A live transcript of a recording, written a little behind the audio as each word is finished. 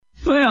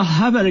Well,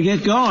 I better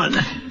get going.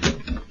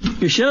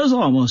 Your show's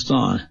almost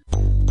on.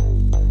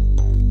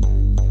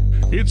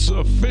 It's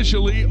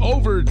officially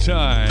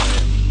overtime.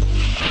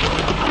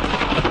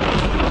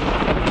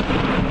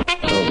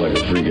 Sounds like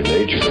a freak of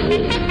nature to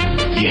me.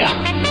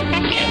 Yeah,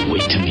 can't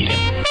wait to meet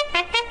him.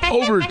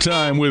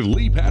 Overtime with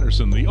Lee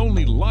Patterson, the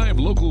only live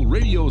local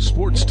radio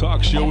sports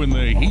talk show in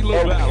the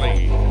Gila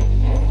Valley.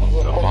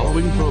 The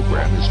following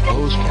program is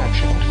closed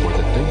captioned for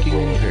the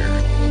thinking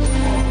impaired.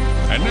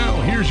 And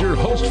now, here's your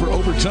host for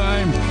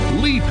Overtime,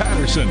 Lee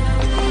Patterson. Is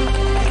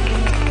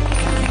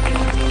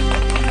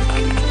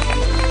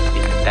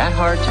it that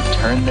hard to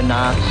turn the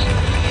knobs?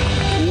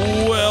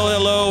 Well,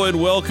 hello and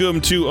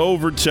welcome to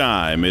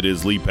Overtime. It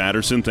is Lee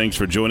Patterson. Thanks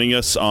for joining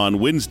us on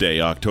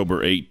Wednesday,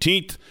 October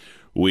 18th.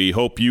 We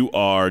hope you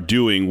are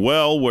doing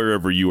well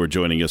wherever you are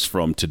joining us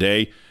from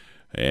today.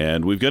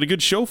 And we've got a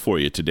good show for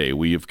you today.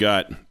 We've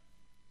got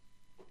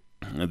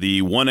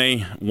the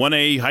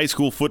 1A high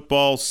school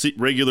football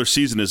regular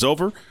season is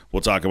over.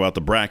 We'll talk about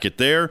the bracket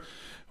there.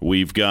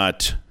 We're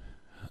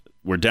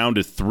down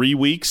to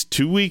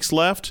 2 weeks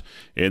left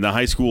in the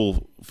high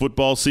school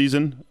football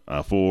season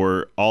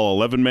for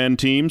all 11-man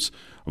teams.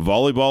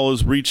 Volleyball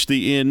is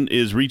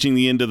reaching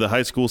the end of the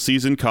high school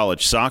season.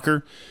 College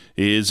soccer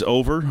is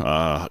over.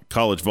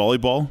 College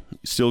volleyball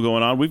still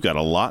going on. We've got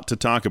a lot to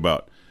talk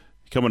about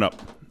coming up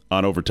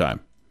on Overtime.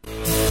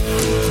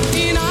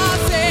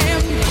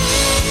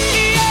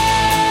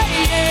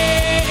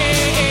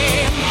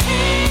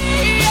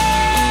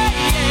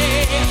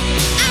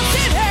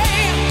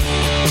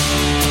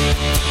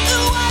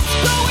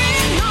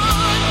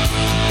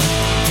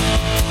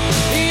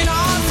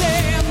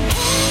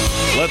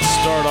 Let's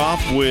start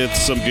off with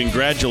some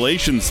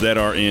congratulations that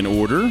are in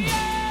order.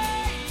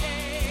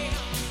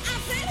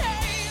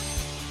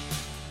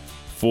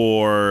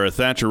 For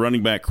Thatcher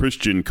running back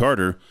Christian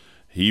Carter,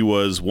 he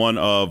was one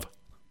of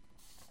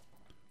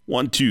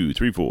 7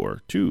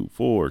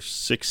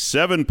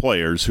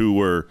 players who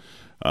were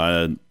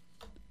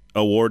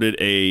awarded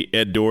a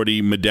Ed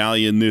Doherty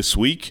medallion this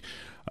week.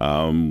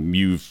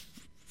 You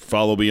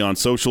follow me on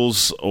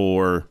socials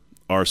or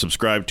are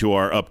subscribed to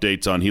our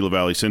updates on Gila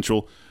Valley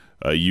Central.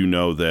 You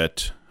know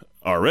that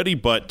already,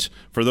 but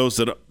for those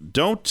that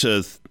don't,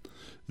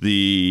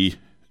 the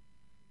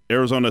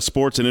Arizona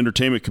Sports and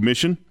Entertainment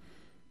Commission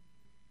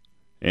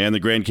and the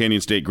Grand Canyon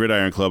State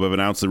Gridiron Club have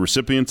announced the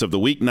recipients of the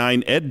Week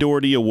 9 Ed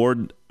Doherty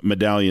Award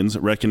medallions,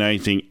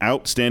 recognizing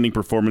outstanding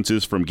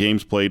performances from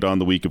games played on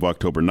the week of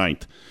October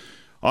 9th.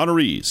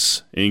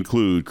 Honorees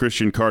include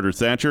Christian Carter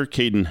Thatcher,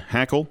 Caden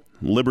Hackle,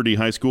 Liberty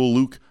High School,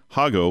 Luke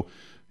Hago,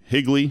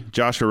 Higley,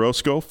 Josh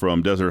Orozco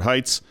from Desert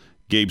Heights,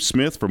 Gabe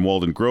Smith from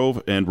Walden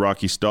Grove, and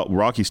Rocky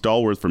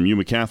Stallworth from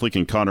Yuma Catholic,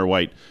 and Connor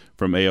White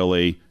from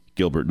ALA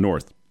Gilbert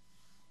North.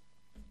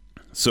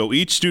 So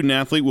each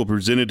student-athlete will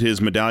present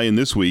his medallion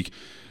this week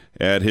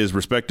at his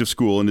respective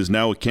school and is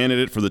now a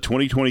candidate for the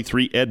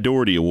 2023 Ed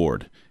Doherty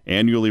Award,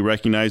 annually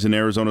recognizing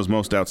Arizona's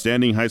most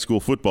outstanding high school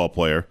football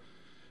player.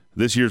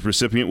 This year's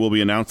recipient will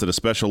be announced at a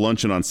special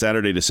luncheon on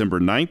Saturday, December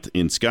 9th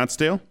in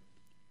Scottsdale.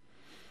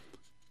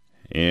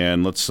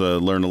 And let's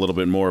learn a little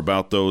bit more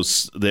about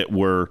those that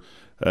were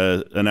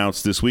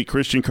announced this week.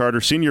 Christian Carter,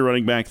 senior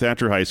running back,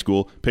 Thatcher High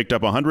School, picked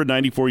up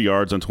 194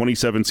 yards on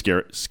 27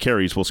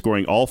 carries while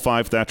scoring all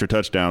 5 Thatcher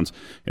touchdowns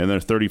in their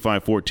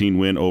 35-14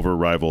 win over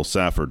rival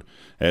Safford,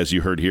 as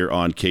you heard here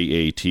on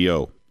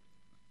KATO.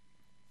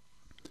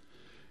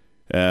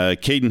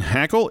 Caden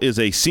Hackle is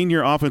a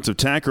senior offensive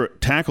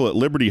tackle at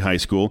Liberty High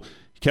School.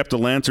 He kept the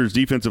Lancers'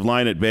 defensive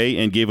line at bay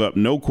and gave up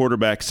no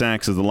quarterback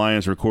sacks as the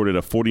Lions recorded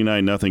a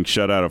 49-0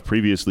 shutout of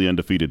previously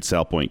undefeated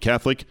Salpointe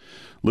Catholic.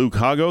 Luke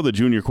Hago, the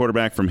junior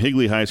quarterback from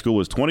Higley High School,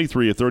 was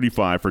 23 of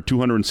 35 for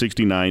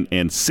 269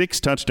 and 6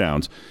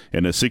 touchdowns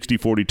in a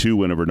 60-42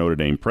 win over Notre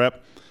Dame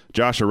Prep.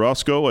 Josh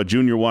Orozco, a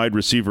junior wide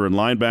receiver and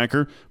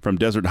linebacker from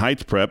Desert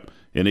Heights Prep,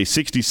 in a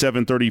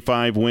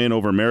 67-35 win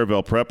over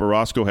Maryville Prep.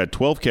 Orozco had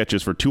 12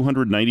 catches for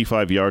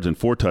 295 yards and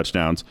 4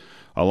 touchdowns,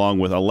 along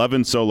with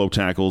 11 solo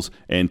tackles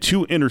and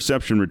 2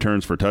 interception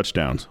returns for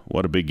touchdowns.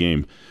 What a big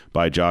game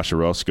by Josh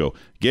Orozco.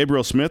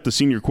 Gabriel Smith, the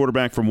senior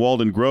quarterback from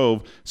Walden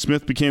Grove.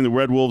 Smith became the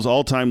Red Wolves'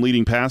 all-time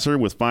leading passer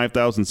with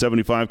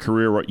 5,075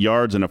 career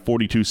yards and a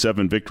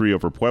 42-7 victory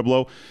over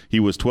Pueblo. He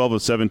was 12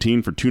 of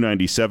 17 for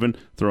 297,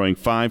 throwing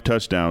 5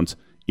 touchdowns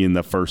in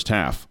the first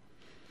half.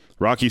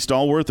 Rocky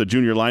Stallworth, a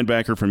junior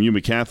linebacker from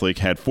Yuma Catholic,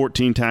 had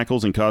 14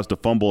 tackles and caused a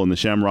fumble in the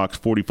Shamrocks'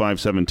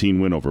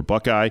 45-17 win over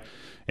Buckeye.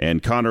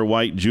 And Connor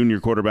White, junior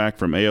quarterback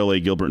from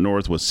ALA Gilbert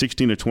North, was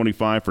 16 of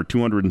 25 for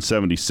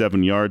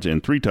 277 yards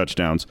and 3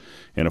 touchdowns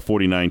and a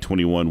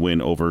 49-21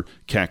 win over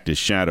Cactus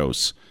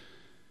Shadows.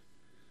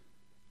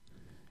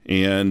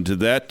 And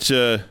that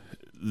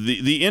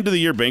the end of the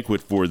year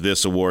banquet for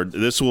this award.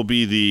 This will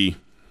be the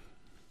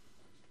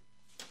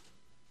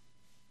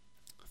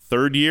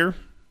 3rd year,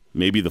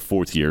 maybe the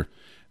 4th year,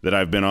 that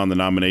I've been on the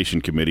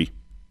nomination committee.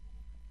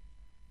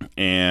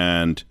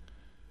 And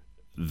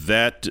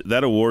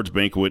that awards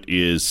banquet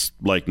is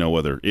like no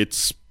other.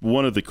 It's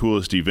one of the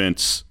coolest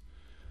events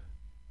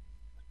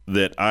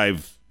that I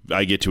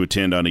get to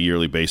attend on a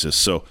yearly basis.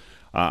 So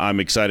I'm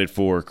excited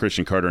for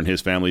Christian Carter and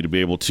his family to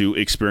be able to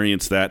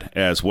experience that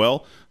as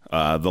well.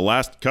 The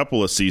last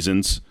couple of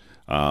seasons,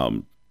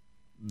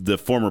 the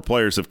former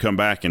players have come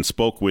back and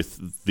spoke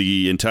with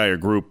the entire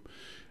group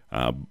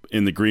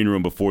in the green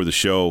room before the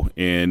show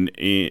and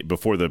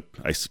before the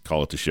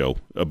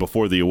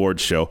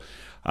awards show.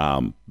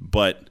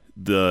 But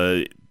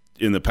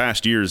in the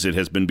past years, it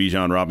has been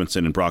Bijan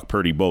Robinson and Brock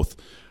Purdy both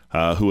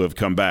who have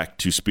come back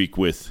to speak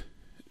with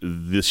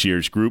this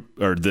year's group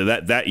or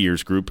that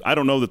year's group. I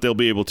don't know that they'll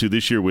be able to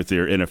this year with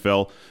their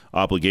NFL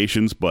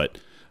obligations, but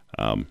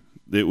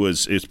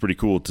it's pretty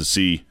cool to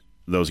see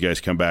those guys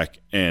come back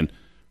and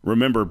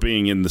remember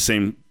being in the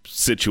same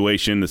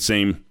situation, the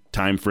same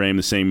time frame,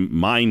 the same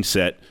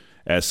mindset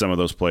as some of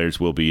those players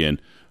will be in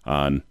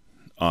on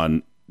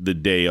the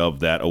day of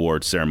that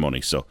award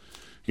ceremony. So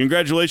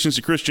congratulations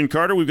to Christian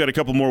Carter. We've got a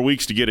couple more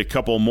weeks to get a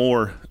couple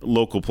more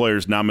local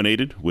players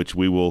nominated, which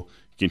we will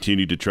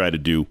continue to try to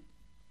do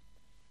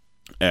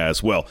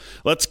as well.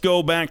 Let's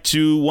go back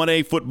to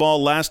 1A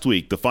football last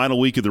week, the final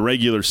week of the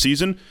regular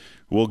season.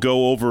 We'll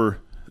go over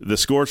the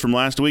scores from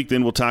last week,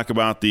 then we'll talk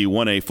about the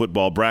 1A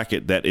football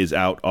bracket that is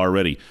out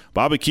already.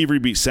 Bobby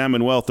Keevery beat San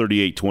Manuel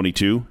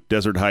 38-22.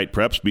 Desert Height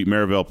Preps beat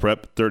Maryville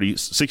Prep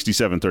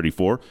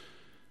 67-34.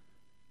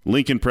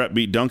 Lincoln Prep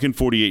beat Duncan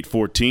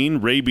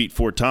 48-14. Ray beat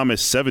Fort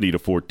Thomas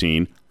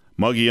 70-14.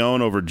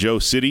 Mogollon over Joe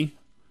City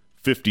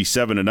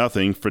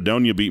 57-0.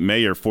 Fredonia beat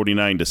Mayer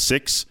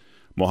 49-6.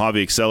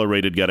 Mojave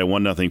Accelerated got a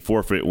 1-0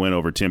 forfeit win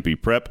over Tempe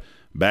Prep.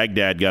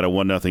 Baghdad got a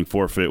 1-0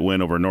 forfeit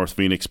win over North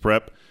Phoenix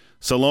Prep.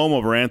 Salome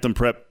over Anthem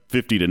Prep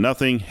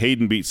 50-0.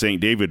 Hayden beat St.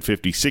 David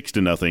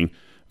 56-0.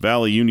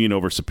 Valley Union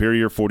over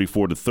Superior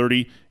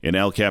 44-30. And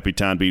El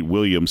Capitan beat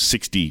Williams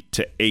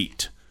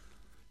 60-8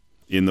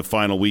 in the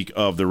final week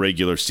of the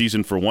regular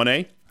season for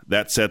 1A.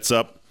 That sets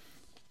up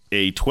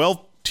a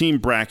 12-team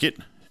bracket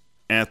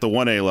at the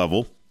 1A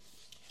level.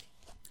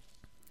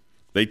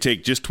 They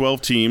take just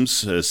 12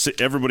 teams.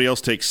 Everybody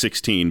else takes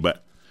 16,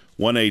 but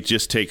 1A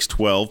just takes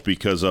 12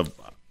 because of,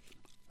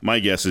 my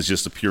guess is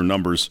just the pure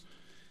numbers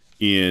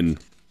in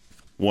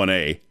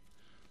 1A.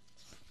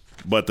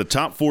 But the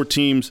top 4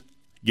 teams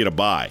get a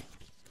bye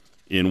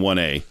in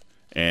 1A,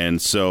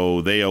 and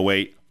so they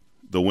await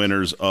the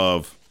winners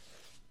of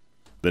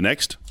the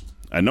next.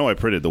 I know I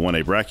printed the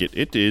 1A bracket.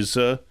 It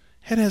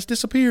has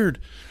disappeared.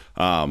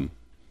 So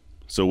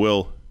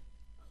we'll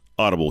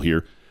audible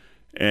here.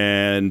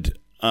 And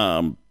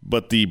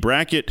but the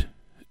bracket,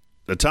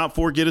 the top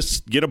 4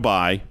 get a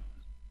bye.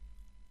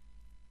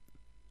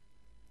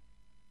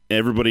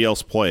 Everybody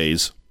else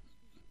plays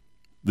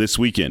this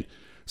weekend.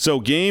 So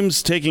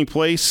games taking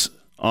place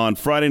on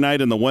Friday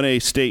night in the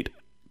 1A state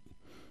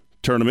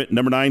tournament.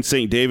 Number 9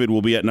 St. David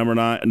will be at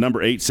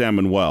number 8 San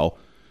Manuel.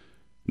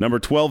 Number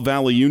 12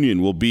 Valley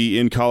Union will be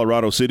in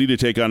Colorado City to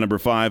take on number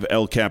 5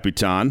 El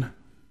Capitan.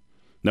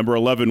 Number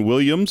 11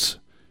 Williams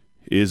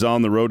is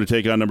on the road to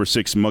take on number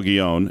 6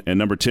 Mogollon, and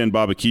number 10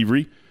 Bobby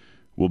Keevery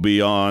will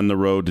be on the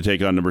road to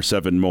take on number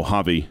 7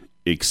 Mojave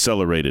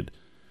Accelerated.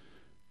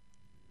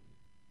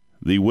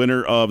 The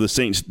winner of the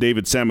St.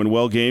 David San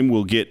Manuel game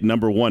will get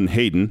number 1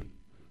 Hayden.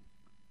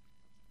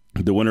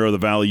 The winner of the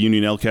Valley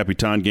Union El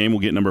Capitan game will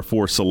get number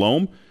 4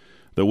 Salome.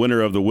 The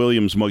winner of the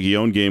Williams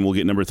Mogollon game will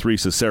get number 3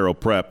 Cicero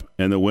Prep,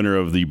 and the winner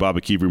of the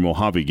Bobby Keevery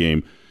Mojave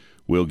game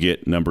will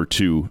get number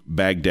 2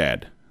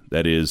 Baghdad.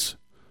 That is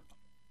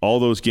all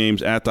those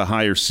games at the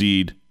higher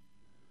seed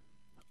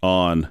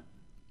on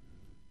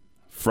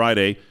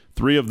Friday.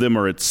 3 of them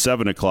are at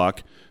 7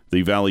 o'clock.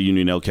 The Valley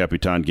Union El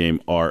Capitan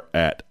game is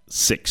at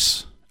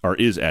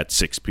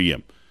 6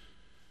 p.m.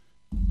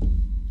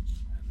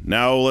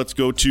 Now let's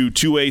go to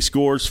 2A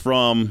scores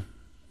from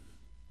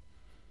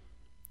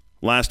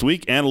last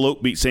week.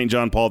 Antelope beat St.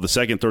 John Paul II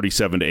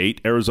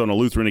 37-8. Arizona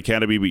Lutheran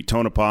Academy beat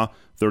Tonopah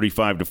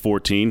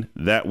 35-14.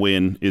 That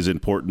win is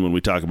important when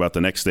we talk about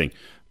the next thing.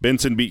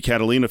 Benson beat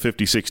Catalina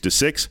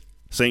 56-6.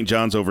 St.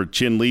 John's over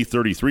Chinle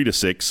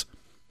 33-6.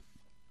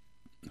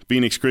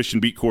 Phoenix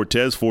Christian beat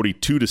Cortez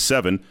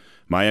 42-7.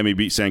 Miami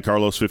beat San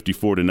Carlos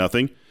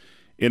 54-0.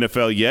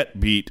 NFL Yet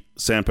beat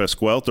San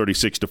Pasqual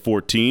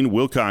 36-14.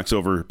 Wilcox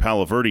over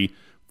Palo Verde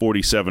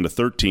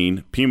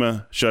 47-13.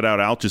 Pima shut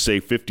out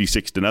Alchese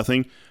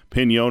 56-0.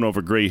 Pinon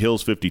over Gray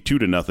Hills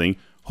 52-0.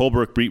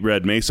 Holbrook beat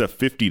Red Mesa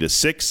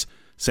 50-6.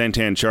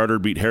 Santan Charter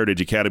beat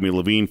Heritage Academy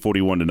Levine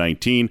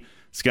 41-19.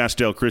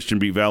 Scottsdale Christian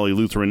beat Valley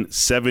Lutheran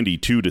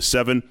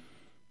 72-7.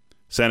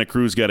 Santa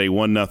Cruz got a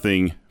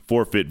 1-0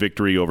 forfeit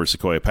victory over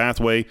Sequoia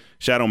Pathway.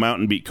 Shadow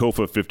Mountain beat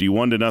Kofa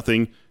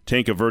 51-0.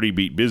 Tanca Verde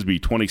beat Bisbee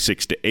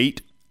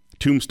 26-8.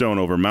 Tombstone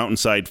over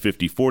Mountainside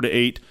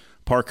 54-8.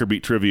 Parker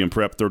beat Trivium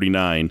Prep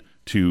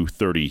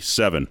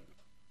 39-37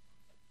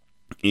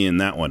 in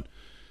that one.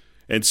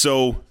 And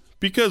so,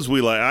 because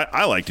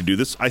I like to do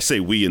this, I say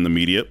we in the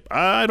media.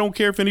 I don't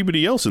care if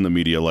anybody else in the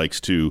media likes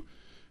to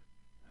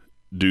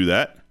do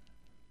that.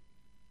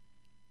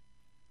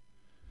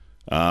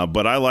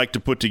 But I like to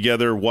put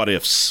together what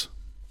ifs.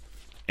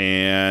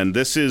 And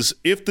this is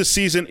if the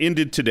season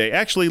ended today.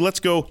 Actually, let's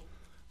go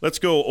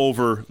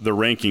over the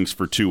rankings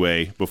for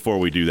 2A before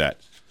we do that.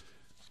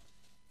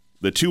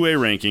 the 2A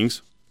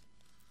rankings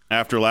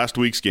after last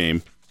week's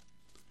game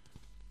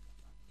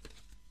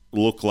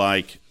look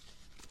like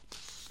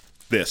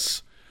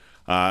this.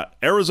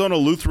 Arizona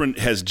Lutheran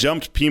has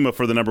jumped Pima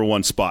for the number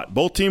 1 spot.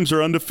 Both teams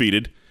are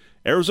undefeated.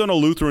 Arizona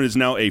Lutheran is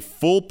now a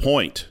full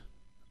point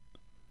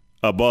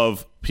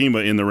above Pima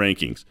in the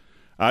rankings.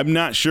 I'm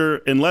not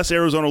sure, unless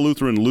Arizona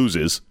Lutheran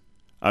loses,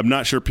 I'm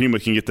not sure Pima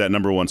can get that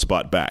number 1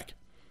 spot back.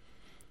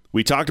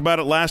 We talked about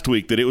it last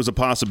week that it was a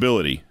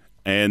possibility,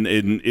 and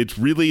it's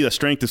really a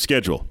strength of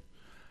schedule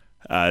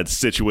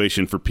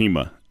situation for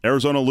Pima.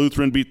 Arizona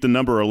Lutheran beat the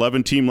number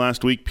 11 team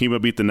last week. Pima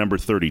beat the number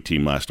 30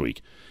 team last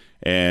week.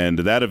 And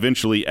that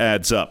eventually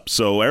adds up.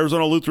 So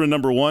Arizona Lutheran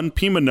number 1,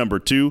 Pima number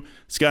 2,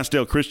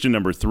 Scottsdale Christian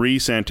number 3,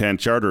 Santan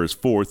Charter is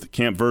 4th,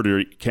 Camp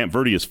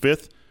Verde is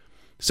 5th,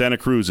 Santa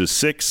Cruz is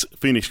 6,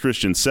 Phoenix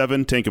Christian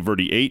 7, Tanque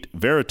Verde 8,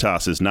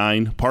 Veritas is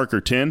 9, Parker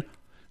 10,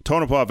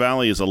 Tonopah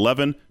Valley is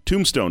 11,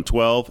 Tombstone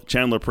 12,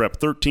 Chandler Prep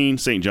 13,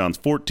 St. John's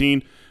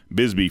 14,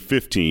 Bisbee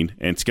 15,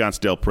 and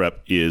Scottsdale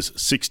Prep is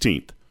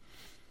 16th.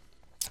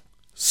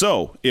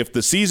 So, if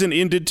the season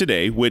ended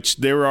today, which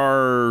there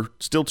are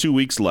still 2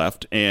 weeks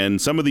left,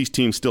 and some of these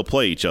teams still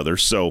play each other,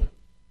 so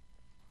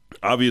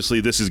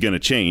obviously this is going to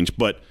change,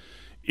 but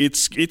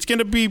it's going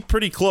to be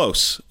pretty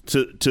close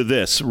to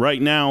this.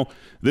 Right now,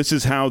 this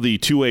is how the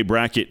 2A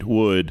bracket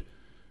would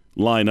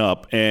line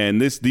up, and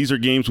these are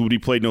games would be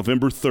played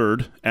November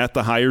 3rd at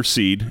the higher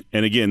seed.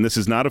 And again, this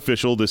is not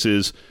official. This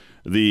is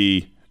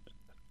the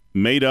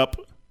made up,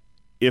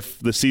 if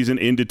the season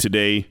ended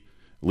today,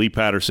 Lee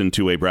Patterson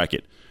 2A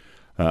bracket.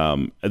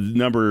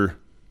 Number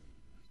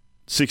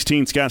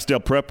 16,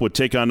 Scottsdale Prep would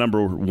take on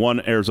number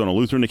 1, Arizona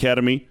Lutheran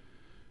Academy.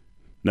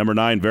 Number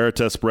 9,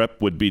 Veritas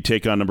Prep would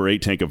take on number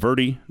 8, Tanque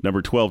Verde.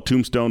 Number 12,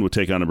 Tombstone would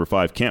take on number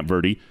 5, Camp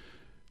Verde.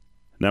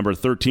 Number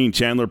 13,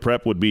 Chandler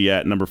Prep would be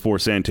at number 4,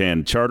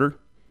 Santan Charter.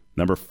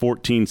 Number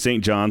 14,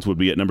 St. John's would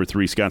be at number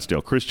 3,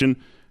 Scottsdale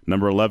Christian.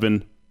 Number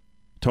 11,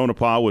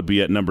 Tonopah would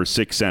be at number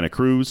 6, Santa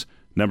Cruz.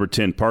 Number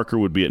 10, Parker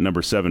would be at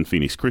number 7,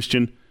 Phoenix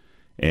Christian.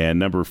 And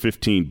number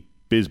 15,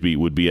 Bisbee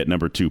would be at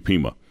number 2,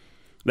 Pima.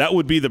 That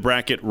would be the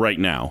bracket right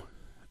now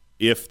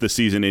if the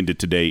season ended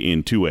today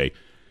in 2A.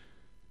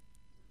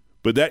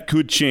 But that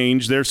could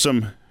change. There's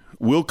some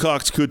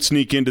Wilcox could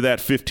sneak into that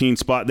 15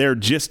 spot.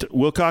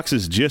 Wilcox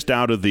is just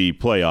out of the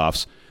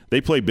playoffs.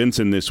 They play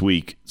Benson this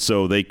week,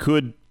 so they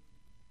could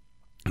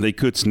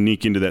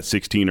sneak into that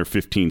 16 or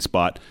 15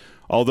 spot.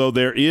 Although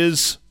there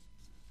is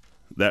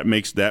that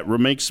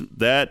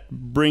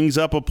brings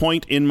up a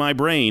point in my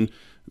brain.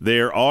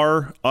 There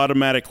are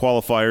automatic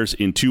qualifiers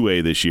in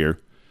 2A this year,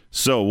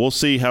 so we'll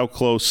see how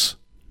close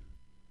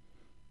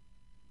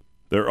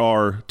there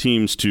are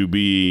teams to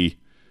be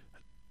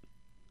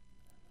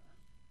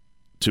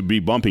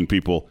bumping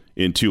people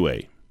in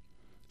 2A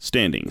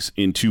standings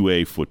in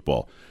 2A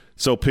football.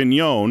 So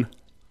Piñon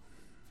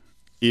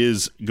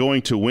is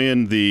going to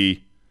win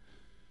the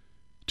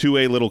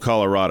 2A Little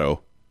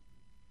Colorado,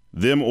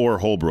 them or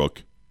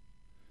Holbrook.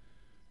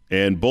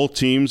 And both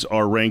teams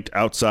are ranked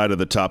outside of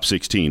the top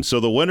 16.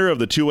 So the winner of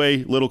the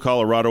 2A Little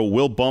Colorado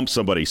will bump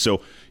somebody. So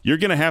you're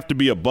going to have to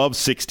be above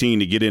 16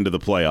 to get into the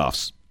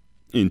playoffs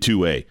in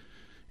 2A.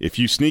 If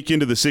you sneak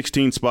into the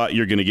 16 spot,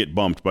 you're going to get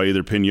bumped by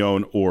either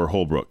Piñon or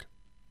Holbrook.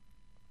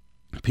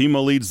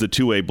 Pima leads the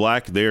 2A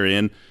Black. They're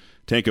in.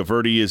 Tanque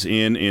Verde is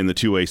in the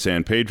 2A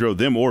San Pedro.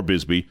 Them or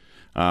Bisbee.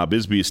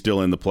 Bisbee is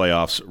still in the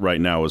playoffs right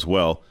now as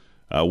well.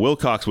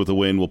 Wilcox with a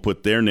win will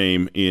put their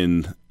name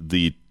in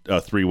the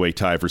three-way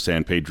tie for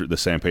the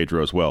San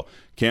Pedro as well.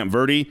 Camp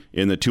Verde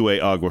in the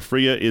 2A Agua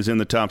Fria is in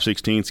the top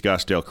 16.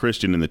 Scottsdale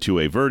Christian in the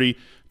 2A Verde.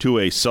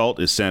 2A Salt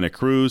is Santa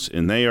Cruz,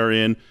 and they are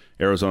in.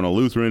 Arizona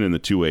Lutheran in the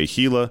 2A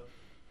Gila,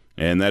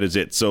 and that is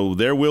it. So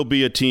there will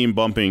be a team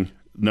bumping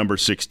number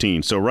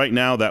 16. So right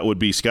now that would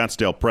be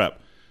Scottsdale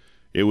Prep.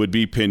 It would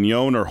be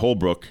Piñon or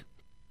Holbrook,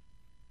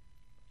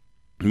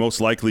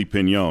 most likely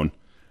Piñon,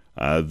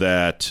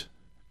 that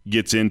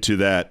gets into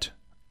that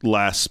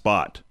last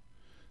spot.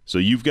 So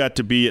you've got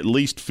to be at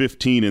least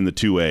 15 in the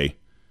 2A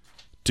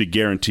to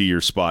guarantee your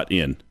spot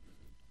in.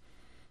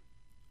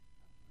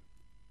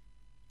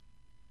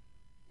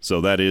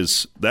 So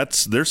there's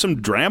some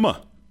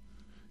drama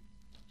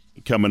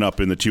coming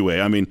up in the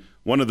 2A. I mean,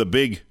 one of the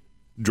big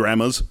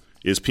dramas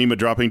is Pima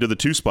dropping to the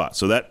 2 spot.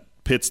 So that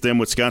pits them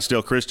with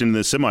Scottsdale Christian in the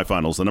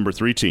semifinals, the number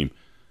 3 team.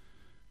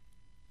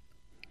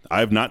 I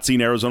have not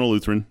seen Arizona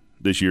Lutheran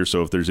this year,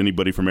 so if there's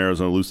anybody from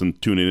Arizona Lutheran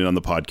tuning in on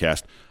the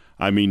podcast,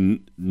 I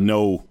mean,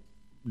 no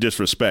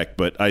disrespect,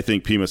 but I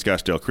think Pima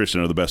Scottsdale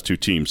Christian are the best 2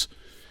 teams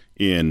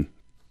in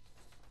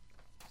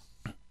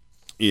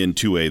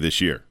 2A this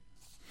year.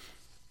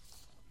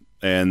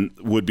 And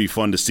would be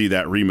fun to see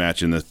that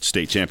rematch in the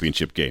state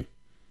championship game.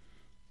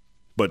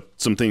 But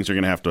some things are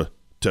going to have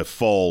to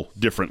fall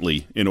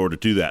differently in order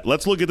to do that.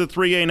 Let's look at the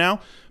 3A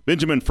now.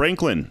 Benjamin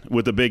Franklin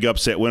with a big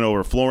upset win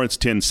over Florence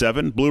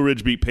 10-7. Blue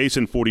Ridge beat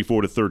Payson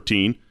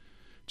 44-13.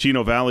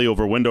 Chino Valley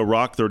over Window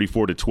Rock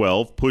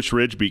 34-12. Push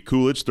Ridge beat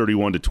Coolidge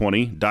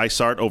 31-20.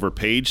 Dysart over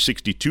Page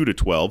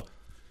 62-12.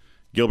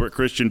 Gilbert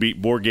Christian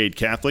beat Borgade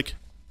Catholic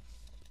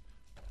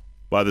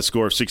by the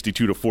score of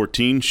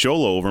 62-14.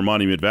 Sholo over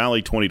Monument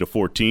Valley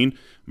 20-14.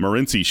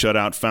 Morenci shut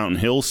out Fountain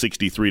Hill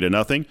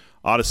 63-0.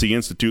 Odyssey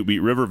Institute beat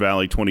River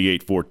Valley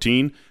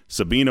 28-14.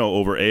 Sabino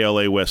over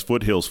ALA West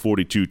Foothills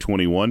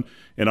 42-21.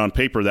 And on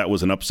paper, that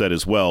was an upset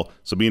as well.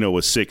 Sabino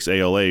was 6,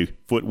 ALA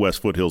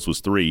West Foothills was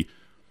 3.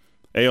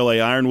 ALA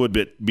Ironwood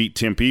beat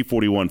Tempe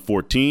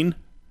 41-14.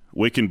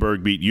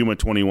 Wickenburg beat Yuma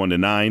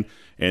 21-9.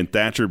 And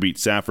Thatcher beat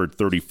Safford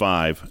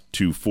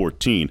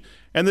 35-14.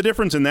 And the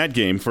difference in that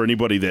game, for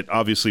anybody that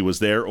obviously was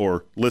there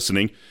or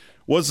listening,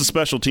 was the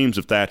special teams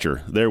of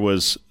Thatcher.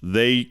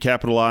 They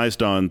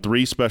capitalized on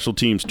 2 special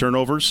teams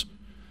turnovers,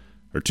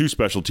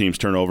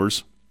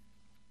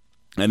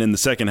 and in the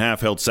second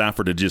half held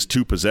Safford to just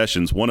 2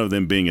 possessions, one of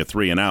them being a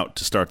 3-and-out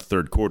to start the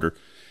third quarter.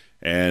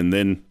 And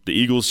then the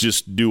Eagles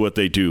just do what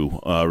they do.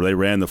 They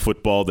ran the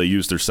football. They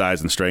used their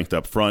size and strength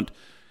up front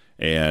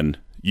and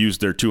used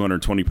their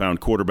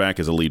 220-pound quarterback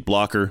as a lead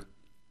blocker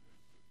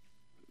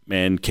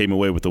and came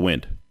away with the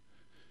win.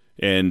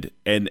 And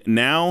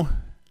now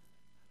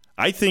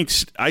I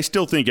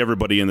still think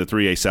everybody in the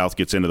 3A South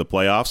gets into the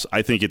playoffs.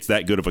 I think it's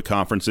that good of a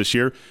conference this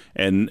year,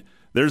 and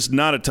there's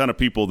not a ton of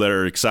people that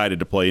are excited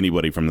to play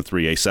anybody from the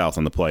 3A South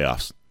in the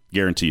playoffs.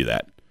 Guarantee you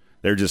that.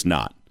 They're just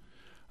not.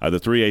 The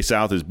 3A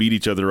South has beat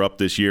each other up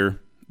this year.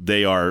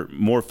 They are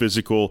more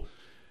physical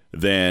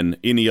than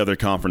any other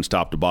conference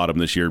top to bottom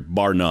this year,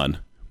 bar none.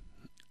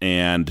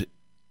 And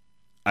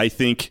I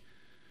think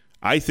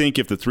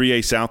if the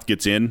 3A South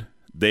gets in,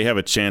 they have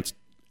a chance.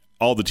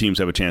 All the teams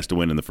have a chance to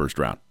win in the first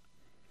round.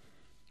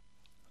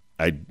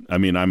 I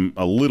mean, I'm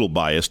a little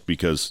biased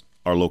because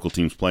our local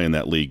teams play in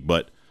that league,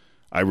 but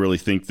I really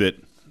think that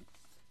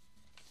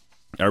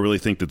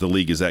the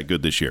league is that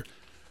good this year.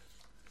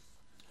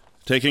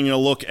 Taking a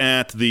look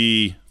at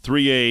the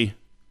 3A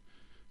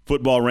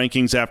football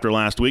rankings after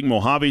last week,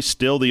 Mojave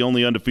still the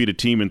only undefeated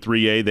team in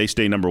 3A. They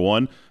stay number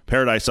 1.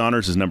 Paradise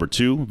Honors is number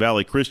 2.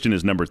 Valley Christian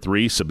is number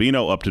 3.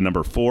 Sabino up to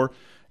number 4.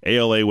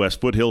 ALA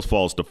West Foothills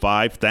falls to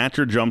 5.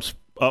 Thatcher jumps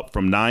up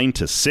from 9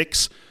 to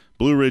 6.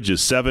 Blue Ridge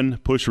is 7.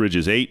 Push Ridge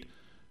is 8.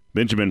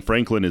 Benjamin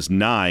Franklin is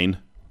 9.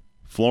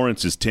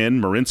 Florence is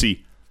 10.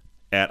 Morenci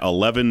at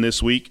 11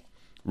 this week.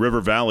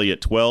 River Valley at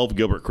 12.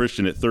 Gilbert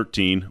Christian at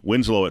 13.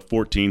 Winslow at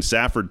 14.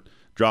 Safford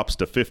drops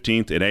to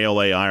 15th. And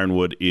ALA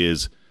Ironwood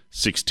is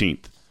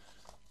 16th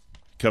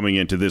coming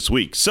into this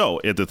week. So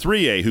at the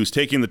 3A, who's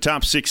taking the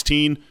top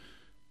 16,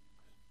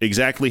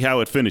 exactly how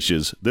it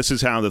finishes. This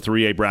is how the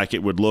 3A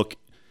bracket would look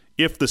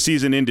if the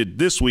season ended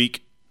this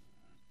week.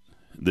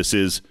 This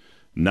is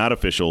not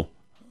official.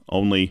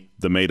 Only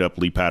the made-up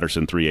Lee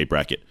Patterson 3A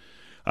bracket.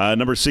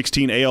 Number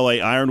 16, ALA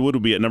Ironwood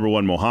would be at number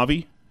 1,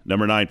 Mojave.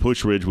 Number 9,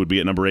 Push Ridge would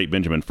be at number 8,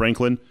 Benjamin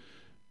Franklin.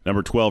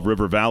 Number 12,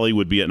 River Valley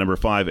would be at number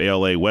 5,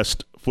 ALA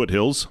West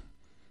Foothills.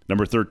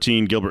 Number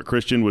 13, Gilbert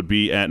Christian would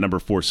be at number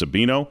 4,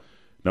 Sabino.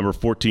 Number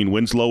 14,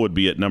 Winslow would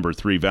be at number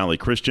 3, Valley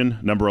Christian.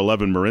 Number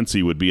 11,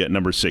 Morenci would be at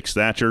number 6,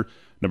 Thatcher.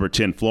 Number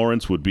 10,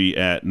 Florence would be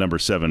at number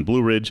 7,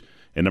 Blue Ridge.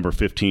 And number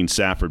 15,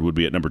 Safford would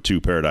be at number 2,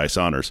 Paradise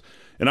Honors.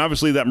 And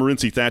obviously that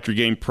Morenci-Thatcher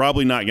game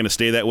probably not going to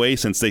stay that way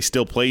since they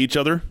still play each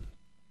other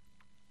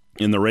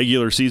in the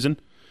regular season.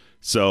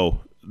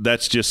 So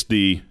that's just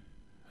that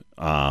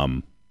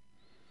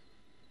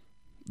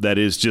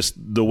is just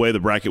the way the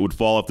bracket would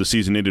fall if the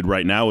season ended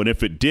right now. And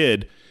if it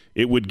did,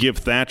 it would give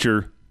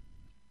Thatcher,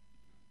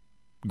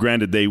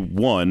 granted they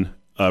won,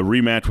 a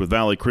rematch with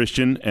Valley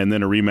Christian and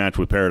then a rematch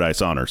with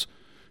Paradise Honors.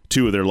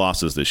 2 of their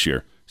losses this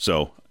year.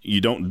 So you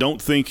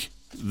don't think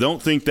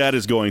that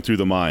is going through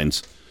the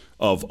minds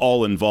of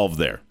all involved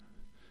there.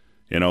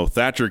 You know,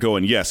 Thatcher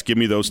going, yes, give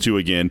me those 2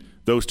 again.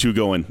 Those 2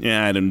 going,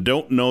 yeah, I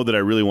don't know that I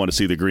really want to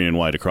see the green and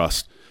white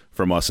across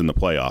from us in the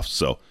playoffs.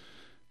 So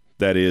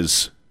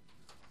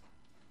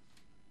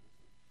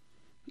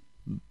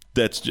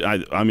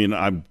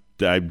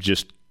I'm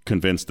just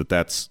convinced that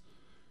that's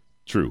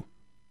true.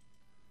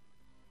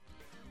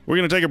 We're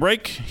going to take a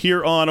break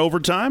here on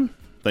Overtime.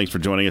 Thanks for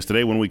joining us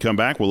today. When we come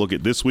back, we'll look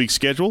at this week's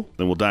schedule.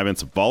 Then we'll dive in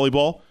some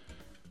volleyball,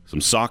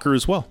 some soccer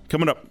as well.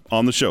 Coming up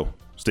on the show.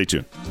 Stay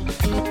tuned.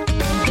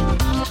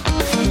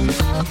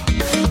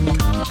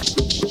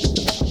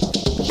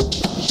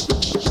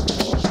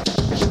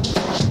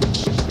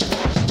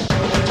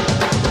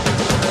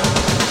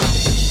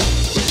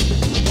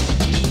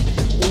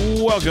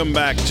 Welcome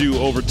back to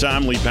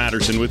Overtime. Lee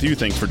Patterson with you.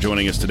 Thanks for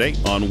joining us today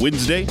on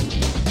Wednesday,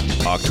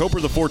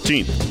 October the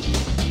 14th.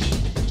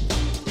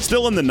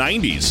 Still in the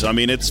 90s. I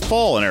mean, it's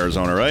fall in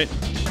Arizona, right?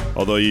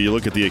 Although you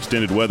look at the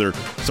extended weather,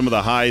 some of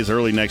the highs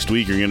early next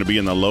week are going to be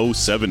in the low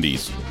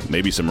 70s.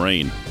 Maybe some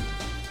rain.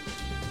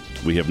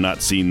 We have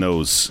not seen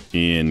those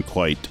in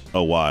quite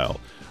a while.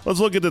 Let's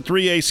look at the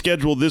 3A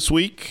schedule this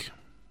week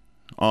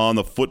on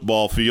the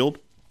football field.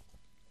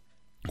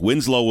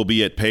 Winslow will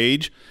be at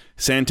Page.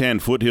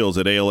 Santan Foothills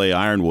at ALA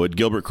Ironwood.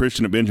 Gilbert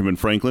Christian at Benjamin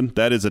Franklin.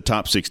 That is a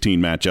top 16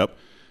 matchup.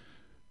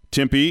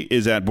 Tempe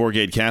is at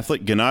Borgade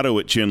Catholic. Ganado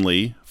at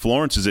Chinle.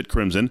 Florence is at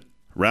Crimson.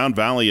 Round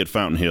Valley at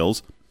Fountain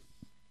Hills.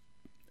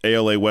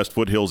 ALA West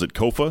Foothills at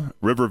Kofa.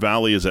 River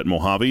Valley is at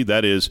Mojave.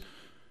 That is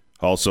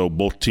also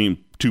both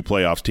 2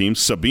 playoff teams.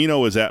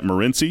 Sabino is at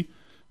Morenci,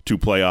 2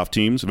 playoff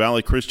teams.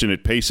 Valley Christian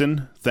at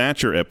Payson.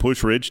 Thatcher at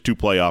Push Ridge, 2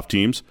 playoff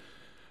teams.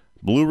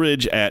 Blue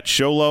Ridge at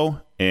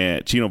Sholo,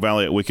 and Chino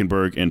Valley at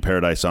Wickenburg, and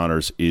Paradise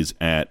Honors is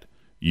at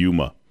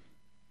Yuma.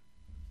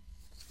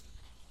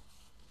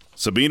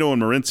 Sabino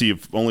and Morenci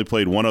have only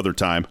played one other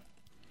time,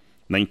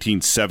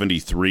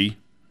 1973.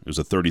 It was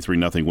a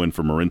 33-0 win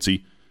for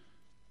Morenci.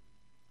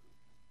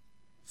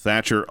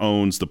 Thatcher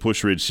owns the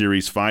Push Ridge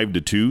Series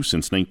 5-2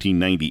 since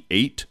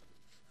 1998.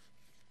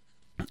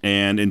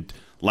 And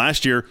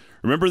last year,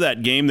 remember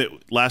that game that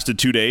lasted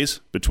 2 days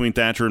between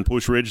Thatcher and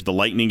Push Ridge, the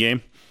Lightning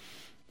game?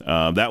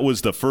 That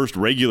was the first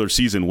regular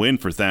season win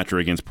for Thatcher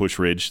against Push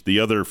Ridge. The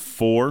other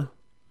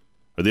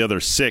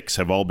 6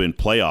 have all been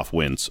playoff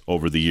wins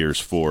over the years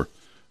for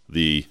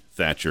the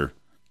Thatcher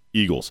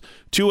Eagles.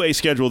 2A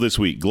schedule this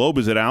week. Globe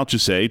is at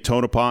Alchese,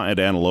 Tonopah at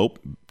Antelope,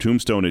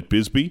 Tombstone at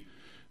Bisbee.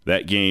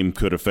 That game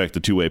could affect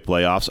the 2A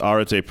playoffs.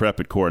 Arete Prep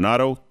at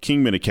Coronado,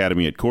 Kingman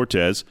Academy at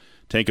Cortez,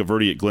 Tanca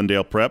Verde at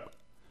Glendale Prep.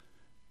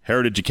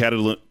 Heritage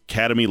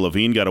Academy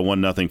Levine got a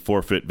 1-0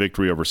 forfeit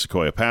victory over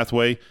Sequoia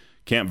Pathway.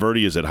 Camp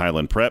Verde is at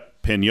Highland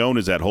Prep. Pinon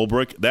is at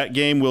Holbrook. That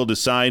game will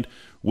decide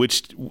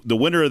the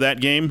winner of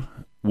that game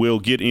will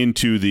get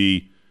into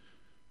the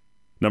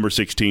number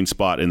 16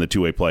 spot in the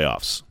 2A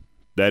playoffs.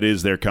 That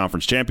is their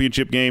conference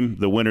championship game.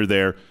 The winner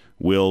there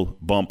will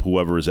bump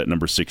whoever is at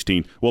number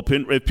 16. Well,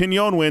 if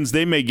Pinon wins,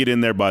 they may get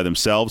in there by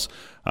themselves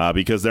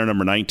because they're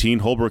number 19.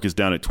 Holbrook is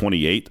down at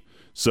 28.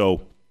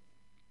 So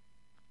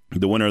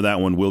the winner of that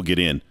one will get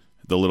in,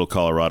 the Little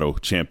Colorado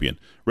champion.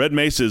 Red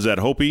Mesa is at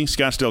Hopi.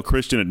 Scottsdale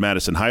Christian at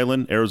Madison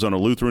Highland. Arizona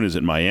Lutheran is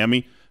at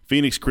Miami.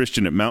 Phoenix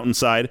Christian at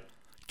Mountainside.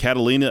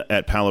 Catalina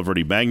at Palo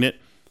Verde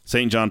Magnet.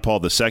 St. John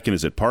Paul II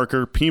is at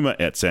Parker. Pima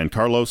at San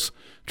Carlos.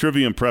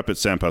 Trivium Prep at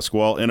San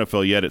Pasqual.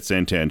 NFL Yet at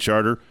Santan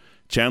Charter.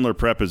 Chandler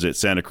Prep is at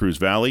Santa Cruz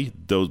Valley.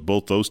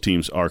 Both those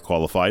teams are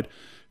qualified.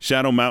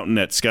 Shadow Mountain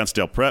at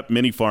Scottsdale Prep.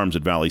 Mini Farms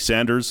at Valley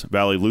Sanders.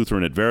 Valley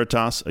Lutheran at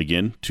Veritas.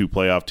 Again, 2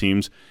 playoff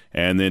teams.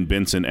 And then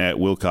Benson at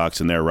Wilcox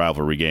in their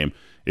rivalry game.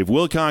 If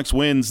Wilcox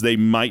wins, they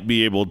might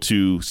be able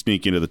to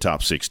sneak into the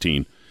top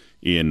 16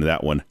 in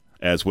that one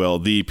as well.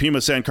 The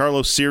Pima San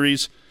Carlos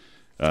series,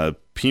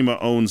 Pima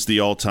owns the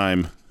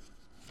all-time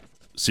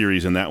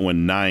series in that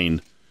one,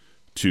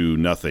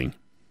 9-0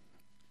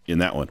 in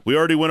that one. We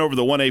already went over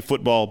the 1A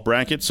football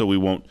bracket, so we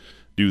won't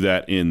do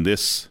that in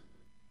this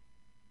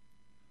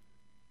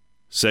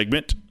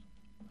segment,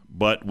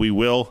 but we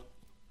will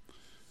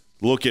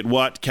look at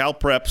what Cal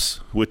Preps,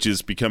 which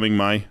is becoming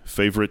my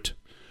favorite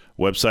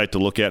website to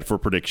look at for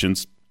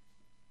predictions,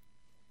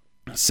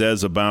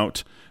 says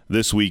about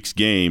this week's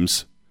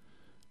games.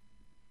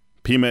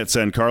 Pima at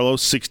San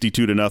Carlos,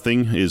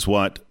 62-0 is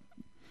what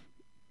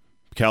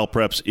Cal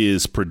Preps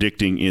is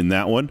predicting in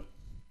that one.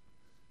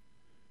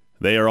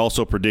 They are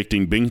also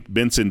predicting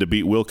Benson to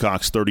beat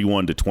Wilcox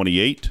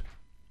 31-28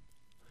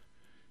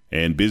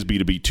 and Bisbee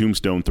to beat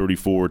Tombstone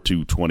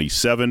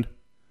 34-27.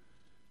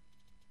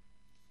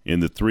 In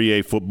the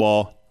 3A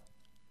football,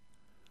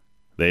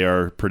 they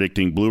are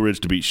predicting Blue Ridge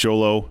to beat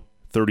Sholo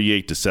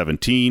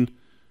 38-17.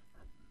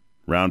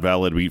 Round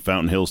Valley to beat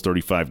Fountain Hills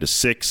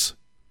 35-6.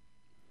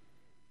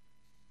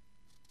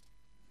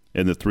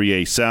 In the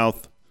 3A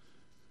South,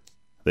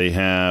 they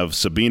have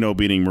Sabino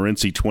beating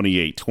Morenci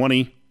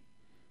 28-20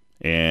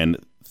 and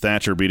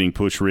Thatcher beating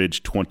Push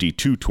Ridge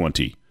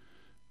 22-20.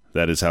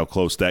 That is how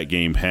close that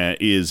game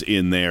is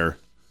in their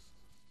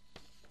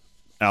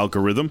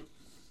algorithm.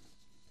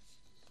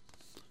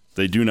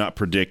 They do not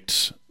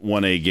predict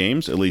 1A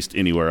games, at least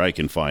anywhere I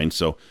can find,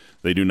 so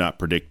they do not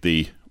predict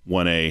the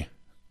 1A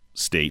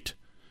state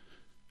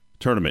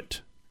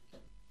tournament.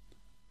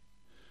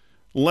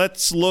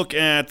 Let's look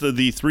at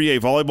the 3A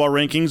volleyball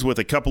rankings with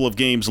a couple of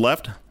games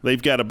left.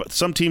 They've got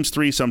some teams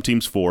 3, some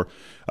teams 4.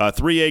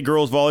 3A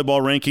girls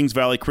volleyball rankings,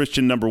 Valley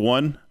Christian number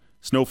 1.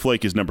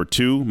 Snowflake is number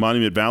 2.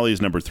 Monument Valley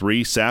is number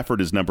 3. Safford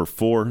is number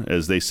 4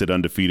 as they sit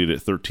undefeated at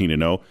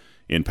 13-0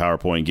 in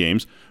PowerPoint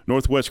games.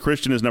 Northwest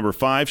Christian is number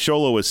 5.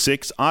 Sholo is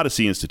 6.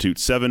 Odyssey Institute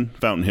 7.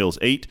 Fountain Hills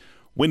 8.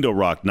 Window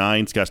Rock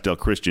 9. Scottsdale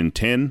Christian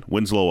 10.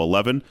 Winslow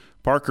 11.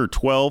 Parker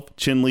 12.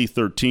 Chinley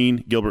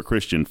 13. Gilbert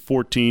Christian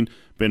 14.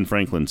 Ben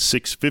Franklin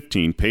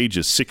 6-15. Page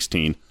is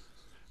 16.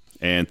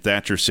 And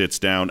Thatcher sits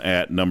down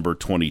at number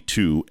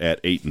 22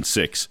 at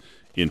 8-6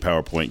 in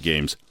PowerPoint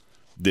games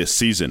this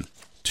season.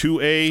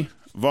 2A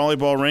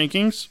volleyball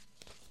rankings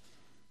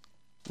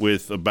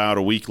with about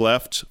a week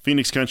left.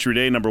 Phoenix Country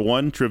Day, number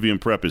 1. Trivium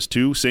Prep is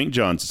 2. St.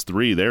 John's is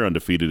 3. They're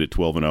undefeated at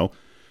 12-0.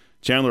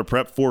 Chandler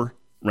Prep 4.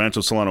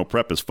 Rancho Solano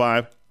Prep is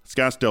 5.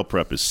 Scottsdale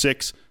Prep is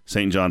 6.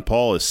 St. John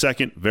Paul is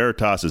 2nd.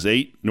 Veritas is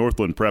 8.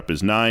 Northland Prep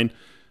is 9.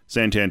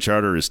 Santan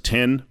Charter is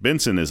 10.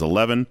 Benson is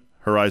 11.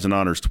 Horizon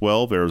Honors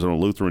 12. Arizona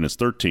Lutheran is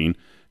 13.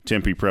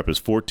 Tempe Prep is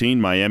 14.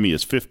 Miami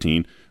is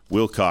 15.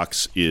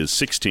 Wilcox is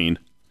 16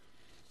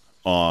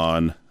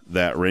 on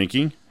that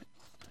ranking.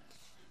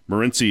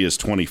 Morenci is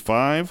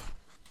 25.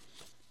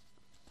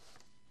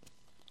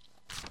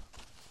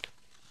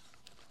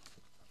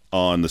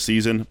 On the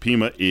season.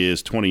 Pima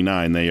is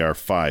 29. They are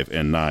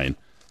 5-9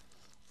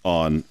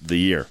 on the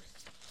year.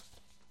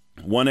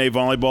 1A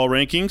volleyball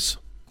rankings.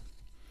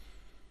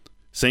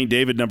 St.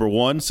 David number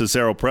 1,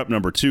 Cicero Prep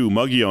number 2,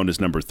 Mogollon is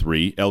number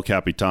 3, El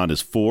Capitan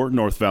is 4,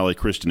 North Valley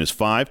Christian is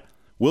 5,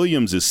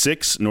 Williams is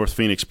 6, North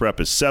Phoenix Prep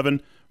is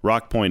 7,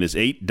 Rock Point is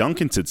 8,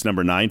 Duncan sits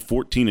number 9,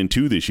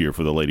 14-2 this year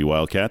for the Lady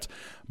Wildcats.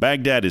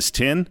 Baghdad is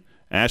 10,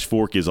 Ash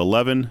Fork is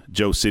 11,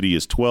 Joe City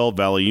is 12,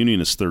 Valley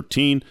Union is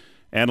 13,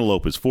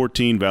 Antelope is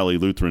 14, Valley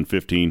Lutheran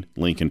 15,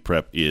 Lincoln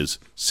Prep is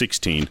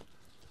 16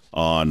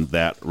 on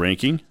that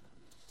ranking.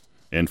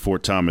 And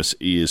Fort Thomas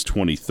is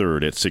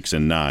 23rd at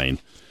 6-9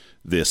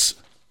 this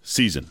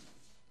season.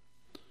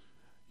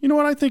 You know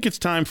what? I think it's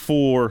time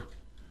for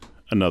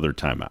another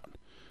timeout.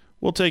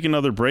 We'll take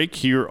another break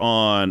here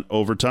on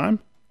Overtime.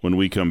 When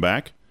we come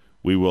back,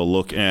 we will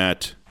look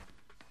at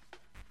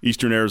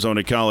Eastern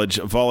Arizona College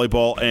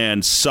volleyball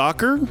and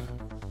soccer.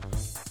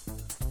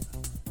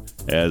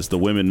 As the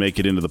women make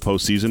it into the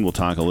postseason, we'll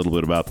talk a little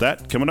bit about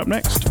that coming up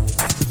next.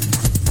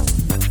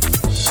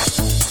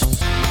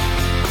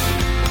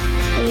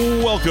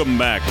 Welcome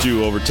back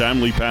to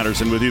Overtime. Lee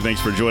Patterson with you.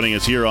 Thanks for joining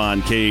us here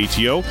on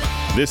KATO.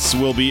 This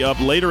will be up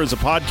later as a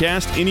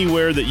podcast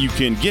anywhere that you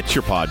can get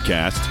your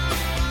podcast.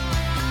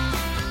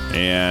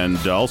 And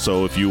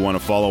also, if you want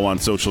to follow on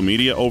social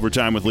media,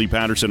 Overtime with Lee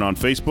Patterson on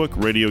Facebook,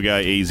 Radio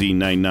Guy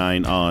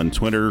AZ99 on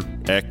Twitter,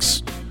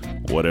 X,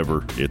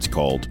 whatever it's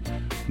called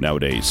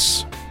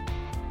nowadays.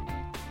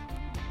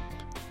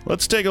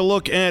 Let's take a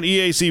look at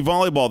EAC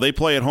volleyball. They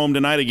play at home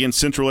tonight against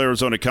Central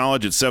Arizona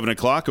College at 7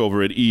 o'clock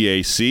over at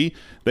EAC.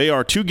 They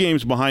are 2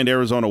 games behind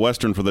Arizona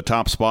Western for the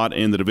top spot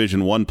in the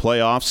Division I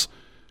playoffs.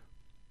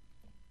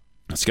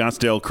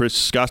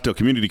 Scottsdale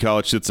Community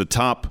College sits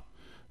atop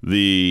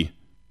the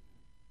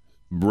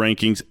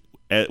rankings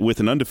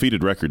with an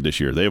undefeated record this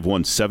year. They have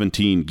won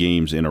 17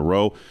 games in a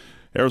row.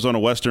 Arizona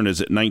Western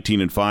is at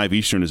 19-5.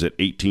 Eastern is at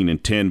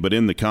 18-10. But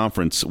in the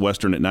conference,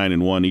 Western at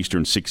 9-1,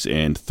 Eastern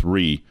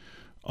 6-3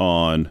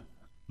 on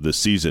the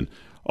season.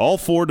 All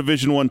 4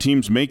 Division I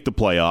teams make the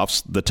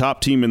playoffs. The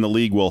top team in the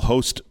league will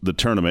host the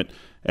tournament.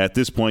 At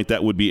this point,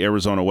 that would be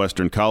Arizona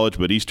Western College,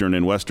 but Eastern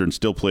and Western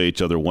still play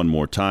each other one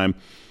more time,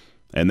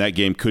 and that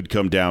game could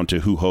come down to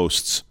who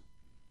hosts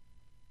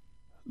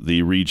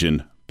the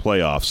region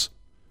playoffs.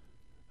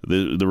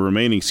 The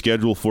remaining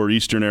schedule for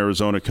Eastern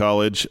Arizona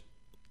College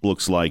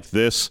looks like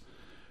this.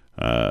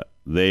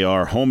 They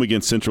are home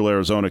against Central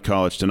Arizona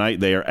College tonight.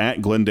 They are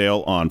at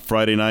Glendale on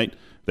Friday night.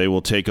 They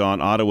will take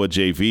on Ottawa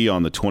JV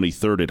on the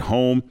 23rd at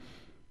home.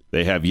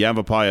 They have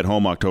Yavapai at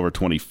home October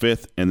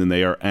 25th, and then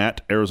they are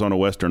at Arizona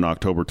Western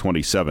October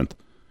 27th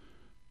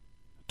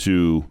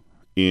to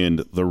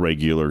end the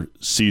regular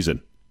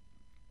season.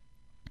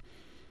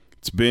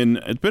 It's been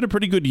a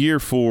pretty good year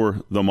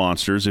for the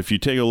Monsters. If you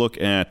take a look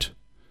at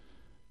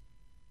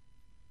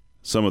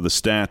some of the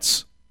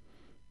stats,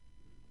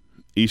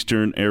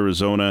 Eastern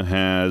Arizona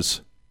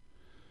has,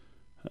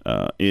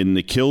 in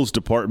the kills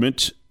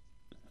department,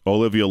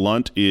 Olivia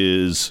Lunt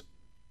is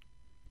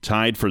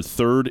tied for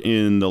 3rd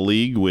in the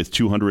league with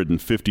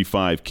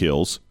 255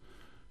 kills.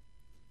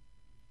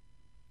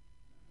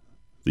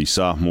 The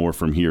sophomore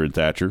from here at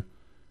Thatcher.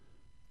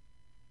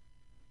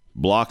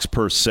 Blocks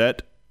per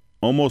set,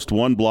 almost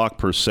 1 block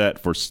per set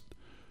for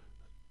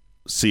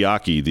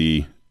Siaki,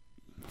 the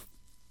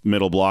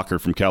middle blocker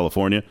from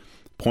California.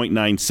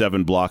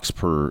 0.97 blocks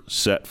per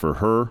set for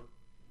her.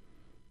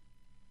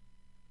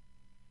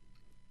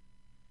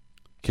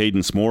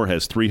 Cadence Moore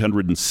has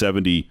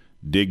 370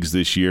 digs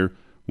this year,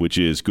 which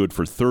is good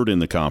for 3rd in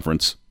the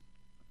conference.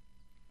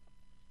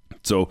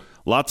 So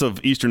lots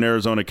of Eastern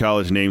Arizona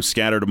College names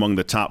scattered among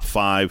the top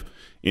 5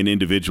 in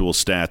individual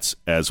stats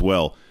as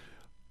well.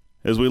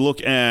 As we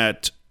look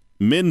at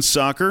men's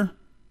soccer,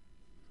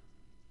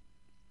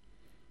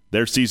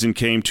 their season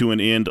came to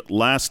an end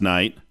last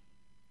night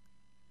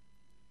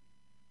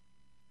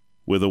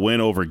with a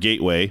win over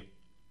Gateway.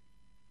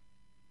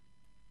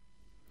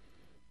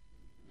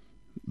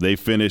 They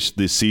finished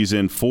the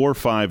season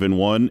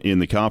 4-5-1 in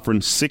the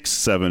conference,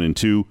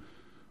 6-7-2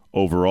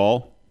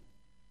 overall.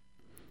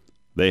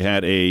 They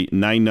had a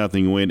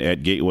 9-0 win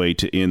at Gateway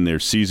to end their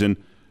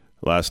season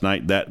last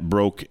night. That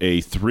broke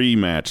a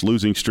 3-match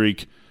losing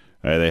streak.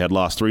 They had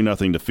lost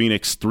 3-0 to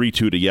Phoenix,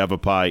 3-2 to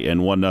Yavapai,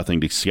 and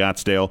 1-0 to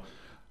Scottsdale.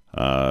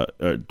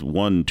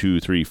 1, 2,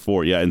 3,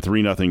 4. Yeah, and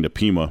 3-0 to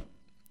Pima.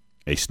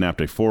 They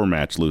snapped a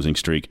 4-match losing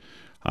streak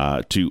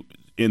to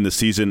end the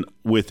season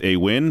with a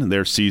win.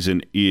 Their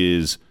season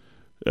is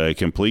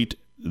complete.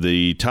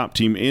 The top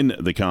team in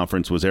the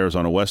conference was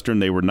Arizona Western.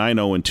 They were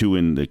 9-0-2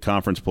 in the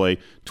conference play,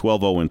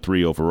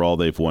 12-0-3 overall.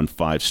 They've won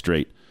 5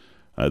 straight.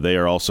 They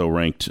are also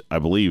ranked, I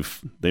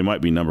believe, they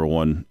might be number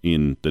 1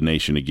 in the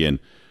nation again.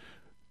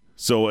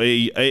 So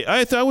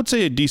I would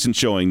say a decent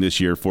showing this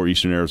year for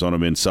Eastern Arizona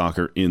men's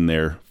soccer in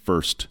their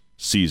first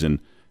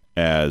season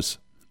as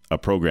a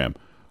program.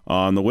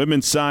 On the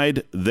women's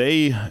side,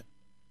 they,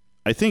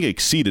 I think,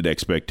 exceeded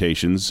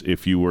expectations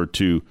if you were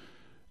to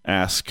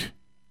ask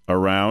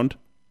around.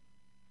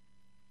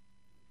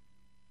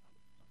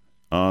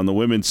 On the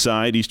women's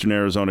side, Eastern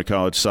Arizona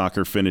College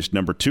soccer finished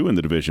number 2 in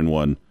the Division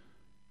I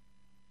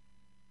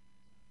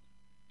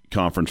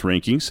conference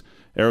rankings.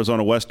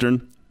 Arizona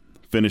Western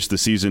finished the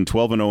season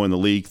 12-0 in the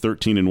league,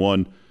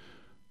 13-1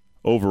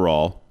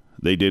 overall.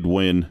 They did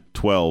win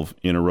 12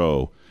 in a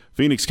row.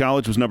 Phoenix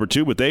College was number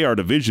 2, but they are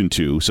Division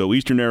II, so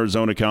Eastern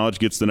Arizona College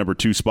gets the number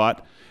 2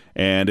 spot,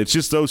 and it's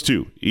just those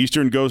two.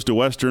 Eastern goes to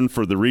Western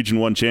for the Region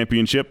 1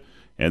 championship,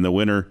 and the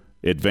winner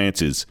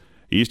advances.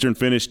 Eastern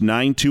finished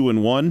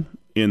 9-2-1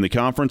 in the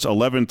conference,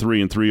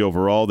 11-3-3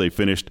 overall. They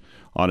finished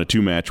on a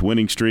 2-match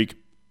winning streak.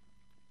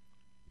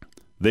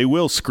 They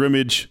will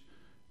scrimmage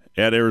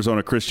at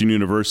Arizona Christian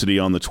University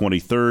on the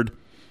 23rd,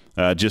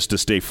 just to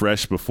stay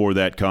fresh before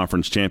that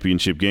conference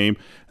championship game.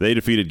 They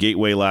defeated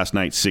Gateway last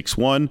night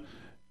 6-1.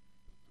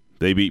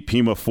 They beat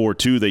Pima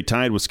 4-2. They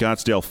tied with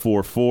Scottsdale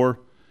 4-4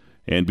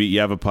 and beat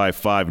Yavapai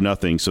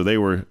 5-0. So they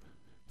were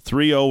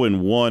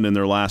 3-0-1 in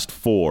their last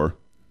 4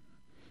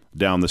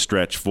 down the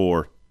stretch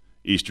for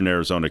Eastern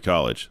Arizona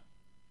College.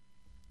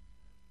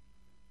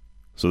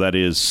 So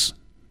that's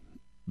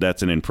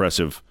an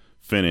impressive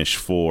finish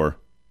for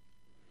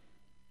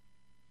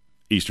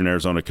Eastern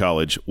Arizona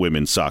College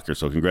women's soccer.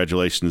 So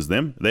congratulations to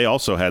them. They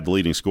also had the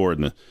leading scorer.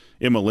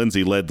 Emma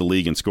Lindsay led the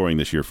league in scoring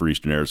this year for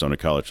Eastern Arizona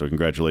College. So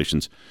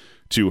congratulations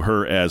to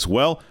her as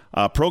well.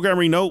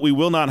 Programming note, we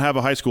will not have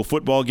a high school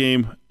football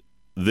game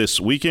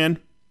this weekend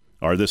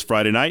or this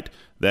Friday night.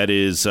 That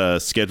is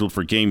scheduled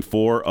for Game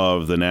 4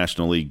 of the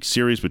National League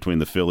Series between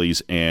the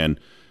Phillies and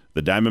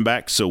the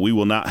Diamondbacks. So we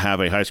will not have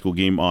a high school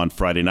game on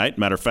Friday night.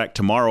 Matter of fact,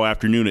 tomorrow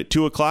afternoon at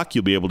 2 o'clock,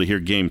 you'll be able to hear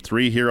Game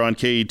 3 here on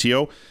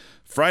KATO.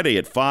 Friday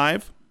at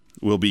 5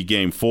 will be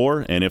Game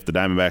 4, and if the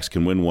Diamondbacks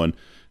can win one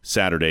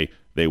Saturday,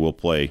 they will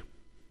play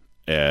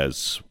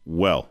as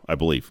well, I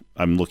believe.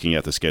 I'm looking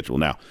at the schedule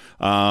now.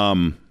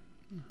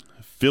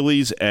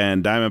 Phillies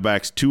and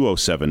Diamondbacks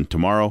 2:07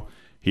 tomorrow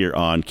here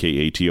on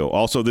KATO.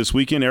 Also this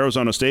weekend,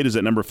 Arizona State is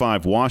at number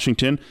 5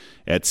 Washington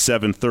at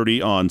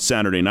 7:30 on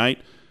Saturday night.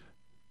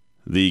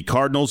 The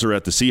Cardinals are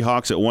at the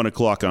Seahawks at 1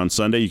 o'clock on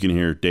Sunday. You can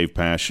hear Dave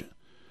Pasch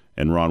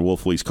and Ron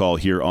Wolfley's call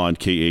here on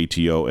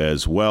KATO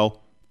as well.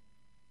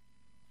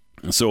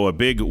 So a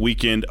big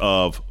weekend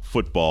of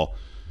football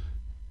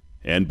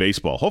and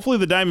baseball. Hopefully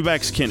the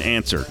Diamondbacks can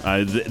answer.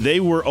 They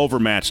were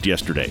overmatched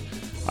yesterday.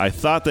 I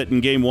thought that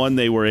in Game 1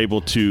 they were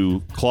able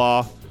to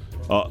claw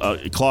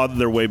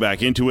their way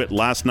back into it.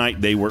 Last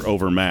night they were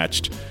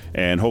overmatched.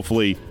 And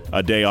hopefully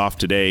a day off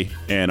today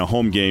and a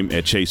home game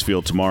at Chase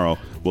Field tomorrow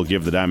will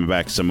give the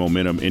Diamondbacks some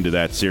momentum into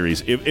that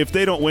series. If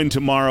they don't win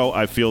tomorrow,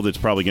 I feel that it's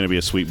probably going to be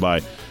a sweep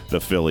by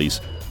the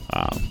Phillies.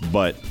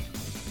 But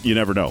you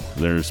never know.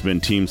 There's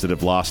been teams that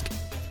have lost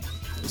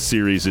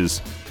Series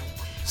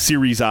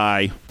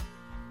I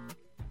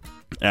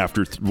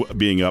after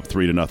being up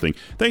 3-0.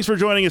 Thanks for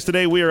joining us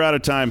today. We are out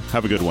of time.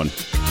 Have a good one.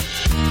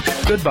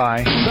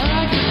 Goodbye.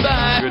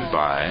 Goodbye.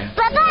 Goodbye.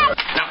 Bye-bye.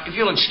 Now, if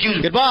you'll excuse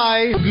me.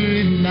 Goodbye.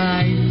 Good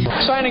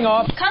night. Signing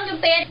off. Come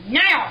to bed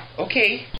now. Okay.